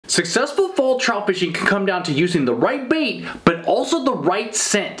Successful fall trout fishing can come down to using the right bait, but also the right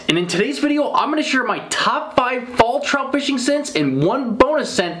scent. And in today's video, I'm going to share my top 5 fall trout fishing scents and one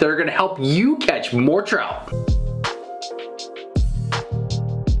bonus scent that are going to help you catch more trout.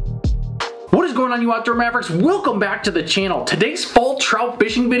 What is going on, you outdoor mavericks? Welcome back to the channel. Today's fall trout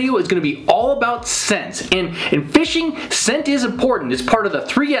fishing video is going to be all about scents. And in fishing, scent is important. It's part of the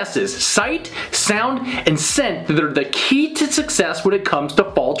 3 S's: sight, sound, and scent that are the key to success when it comes to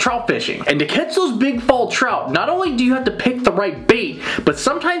fall trout fishing. And to catch those big fall trout, not only do you have to pick the right bait, but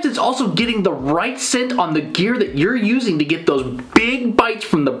sometimes it's also getting the right scent on the gear that you're using to get those big bites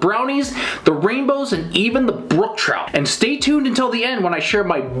from the brownies, the rainbows, and even the brook trout. And stay tuned until the end when I share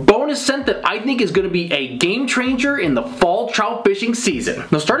my bonus scent that I think is going to be a game changer in the fall trout fishing season.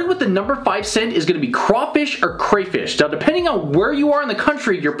 Now, starting with the number 5 scent is going to be crawfish or crayfish. Now, depending on where you are in the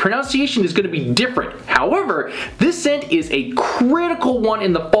country, your pronunciation is going to be different. However, this scent is a critical one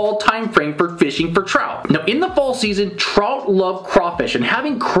in the fall time frame for fishing for trout. Now, in the fall season, trout love crawfish, and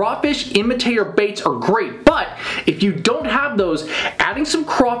having crawfish imitator baits are great, but if you don't have those, adding some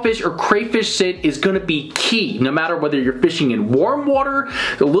crawfish or crayfish scent is going to be key, no matter whether you're fishing in warm water,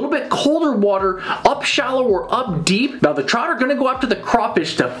 a little bit colder water, up shallow or up deep. Now, the trout are going to go after the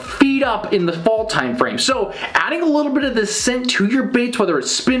crawfish to feed up in the fall time frame. So adding a little bit of this scent to your baits, whether it's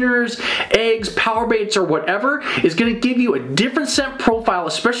spinners, eggs, power baits, or whatever, is going to give you a different scent profile,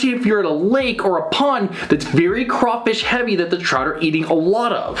 especially if you're at a lake or a pond that's very crawfish heavy that the trout are eating a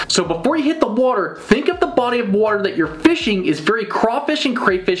lot of. So before you hit the water, think of the body of water that you're fishing is very crawfish and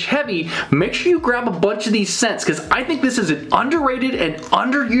crayfish heavy. Make sure you grab a bunch of these scents, because I think this is an underrated and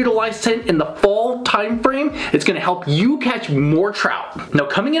underutilized scent in the fall time frame. It's going to help you catch more trout. Now,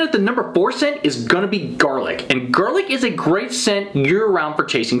 coming in at the number 4 scent is going to be garlic. And garlic is a great scent year-round for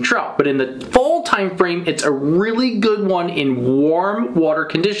chasing trout, but in the fall time frame, it's a really good one in warm water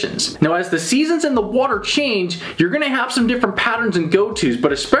conditions. Now, as the seasons and the water change, you're going to have some different patterns and go-tos,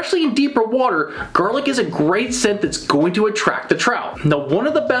 but especially in deeper water, garlic is a great scent that's going to attract the trout. Now, one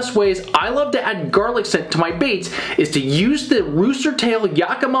of the best ways I love to add garlic scent to my baits is to use the Rooster Tail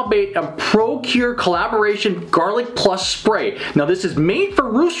Yakima bait and Pro-Cure collaboration garlic plus spray. Now, this is made for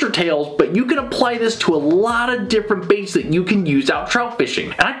rooster tails, but you can apply this to a lot of different baits that you can use out trout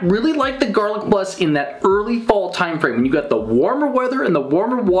fishing. And I really like the garlic plus in that early fall time frame. When you got the warmer weather and the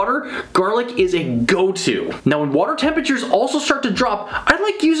warmer water, garlic is a go-to. Now, when water temperatures also start to drop, I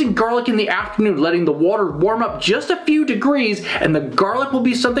like using garlic in the afternoon, letting the water warm up just a few degrees, and the garlic will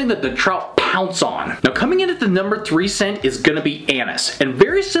be something that the trout pounce on. Now, coming in at the number 3 scent is going to be anise. And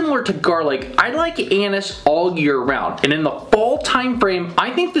very similar to garlic, I like anise all year round. And in the fall time frame,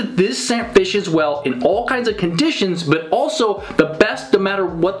 I think that this scent fishes well in all kinds of conditions, but also the best no matter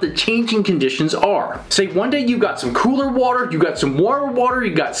what the changing conditions are. Say one day you got some cooler water, you got some warmer water,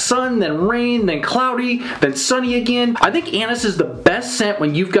 you got sun, then rain, then cloudy, then sunny again. I think anise is the best scent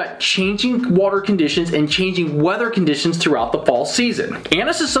when you've got changing water conditions and changing weather conditions throughout the fall season.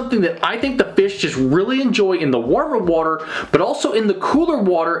 Anise is something that I think the fish just really enjoy in the warmer water, but also in the cooler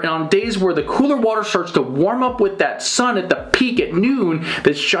water, and on days where the cooler water starts to warm up with that sun at the peak at noon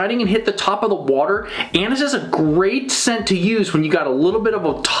that's shining and hit the top of the water. Anise is a great scent to use when you got a little bit of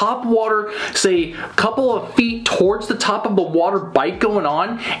a top water, say a couple of feet towards the top of the water bite going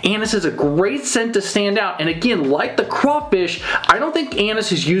on. Anise is a great scent to stand out. And again, like the crawfish, I don't think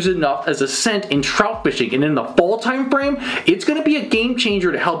anise is used enough as a scent in trout fishing. And in the fall time frame, it's going to be a game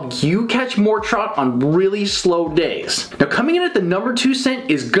changer to help you catch more trout on really slow days. Now, coming in at the number 2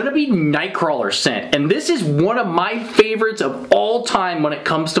 scent is going to be nightcrawler scent. And this is one of my favorites of all time when it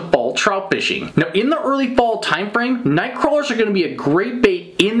comes to fall trout fishing. Now, in the early fall time frame, nightcrawlers are going to be a great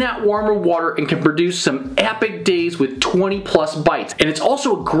bait in that warmer water and can produce some epic days with 20+ bites. And it's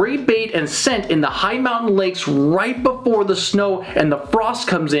also a great bait and scent in the high mountain lakes right before the snow and the frost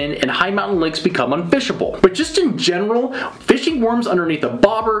comes in and high mountain lakes become unfishable. But just in general, fishing worms underneath a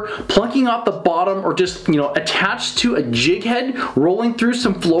bobber, plunking off the bottom, or just, attached to a jig head, rolling through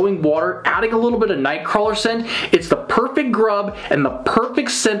some flowing water, adding a little bit of nightcrawler scent, it's the perfect grub and the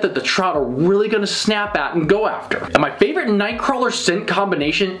perfect scent that the trout are really going to snap at and go after. And my favorite nightcrawler scent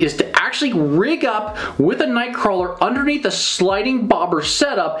combination is to actually rig up with a nightcrawler underneath a sliding bobber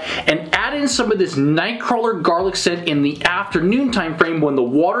setup and add in some of this nightcrawler garlic scent in the afternoon time frame when the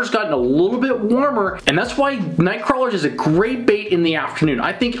water's gotten a little bit warmer. And that's why nightcrawlers is a great bait in the afternoon.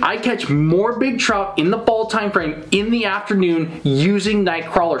 I think I catch more big trout in the fall time frame in the afternoon using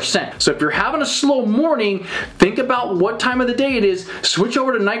nightcrawler scent. So if you're having a slow morning, think about what time of the day it is, switch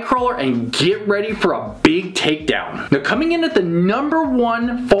over to nightcrawler and get ready for a big takedown. Now, coming in at the number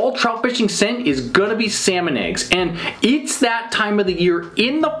 1 fall trout trout fishing scent is gonna be salmon eggs. And it's that time of the year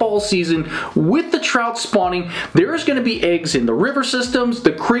in the fall season with the trout spawning. There's gonna be eggs in the river systems,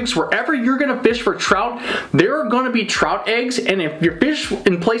 the creeks, wherever you're gonna fish for trout, there are gonna be trout eggs. And if you fish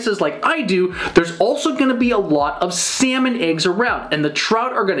in places like I do, there's also gonna be a lot of salmon eggs around. And the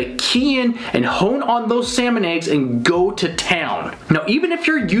trout are gonna key in and hone on those salmon eggs and go to town. Now, even if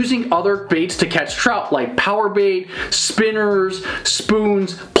you're using other baits to catch trout, like power bait, spinners,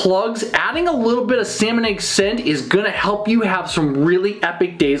 spoons, plugs, adding a little bit of salmon egg scent is gonna help you have some really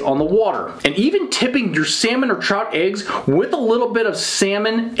epic days on the water. And even tipping your salmon or trout eggs with a little bit of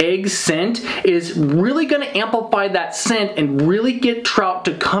salmon egg scent is really gonna amplify that scent and really get trout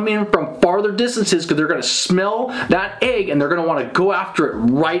to come in from farther distances, because they're gonna smell that egg and they're gonna wanna go after it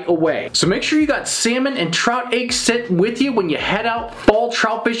right away. So make sure you got salmon and trout egg scent with you when you head out fall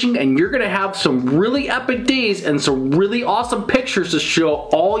trout fishing, and you're gonna have some really epic days and some really awesome pictures to show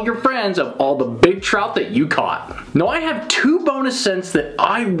all your friends of all the big trout that you caught. Now, I have two bonus scents that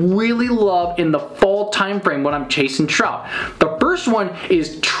I really love in the fall time frame when I'm chasing trout. The first one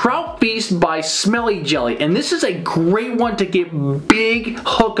is Trout Feast by Smelly Jelly, and this is a great one to get big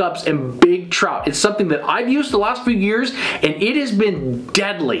hookups and big trout. It's something that I've used the last few years and it has been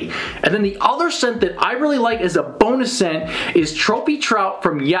deadly. And then the other scent that I really like as a bonus scent is Trophy Trout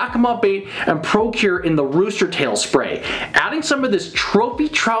from Yakima Bait and Procure in the Rooster Tail Spray. Adding some of this Trophy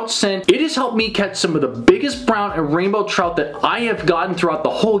Trout scent, it has helped me catch some of the biggest brown and rainbow trout that I have gotten throughout the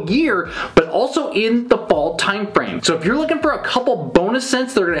whole year, but also in the fall time frame. So if you're looking for a couple bonus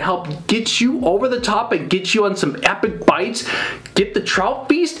scents that are going to help get you over the top and get you on some epic bites, get the Trout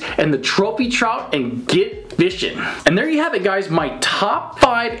Feast and the Trophy Trout and get fishing. And there you have it, guys, my top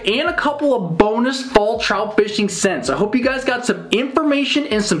 5 and a couple of bonus fall trout fishing scents. I hope you guys got some information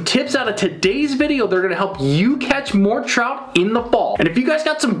and some tips out of today's video that are going to help you catch more trout in the fall. And if you guys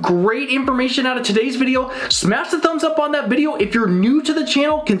got some great information out of today's video, smash the thumbs up on that video. If you're new to the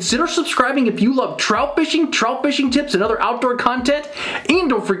channel, consider subscribing if you love trout fishing tips, and other outdoor content. And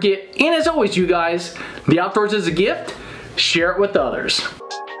don't forget, and as always, you guys, the outdoors is a gift. Share it with others.